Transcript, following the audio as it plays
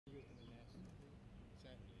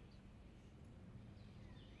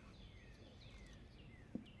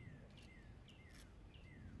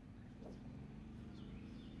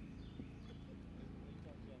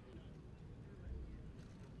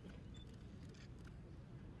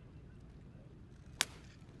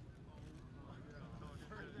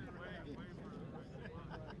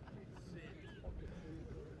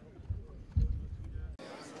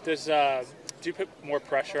Do you put more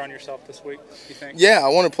pressure on yourself this week, you think? Yeah, I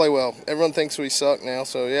want to play well. Everyone thinks we suck now,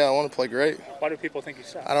 so yeah, I want to play great. Why do people think you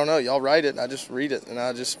suck? I don't know. Y'all write it. I just read it, and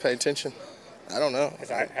I just pay attention. I don't know.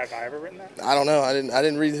 Have I ever written that? I don't know. I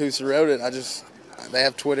didn't read who wrote it. They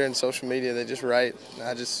have Twitter and social media. They just write.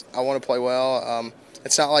 I want to play well.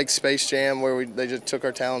 It's not like Space Jam where they just took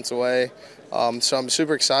our talents away. So I'm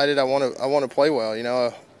super excited. I want to play well. You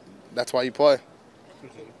know, that's why you play.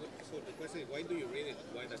 So the question is, why do you read it?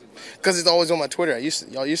 Why does it matter? Because it's always on my Twitter.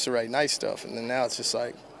 Y'all used to write nice stuff, and then now it's just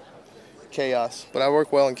like chaos. But I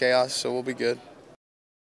work well in chaos, so we'll be good.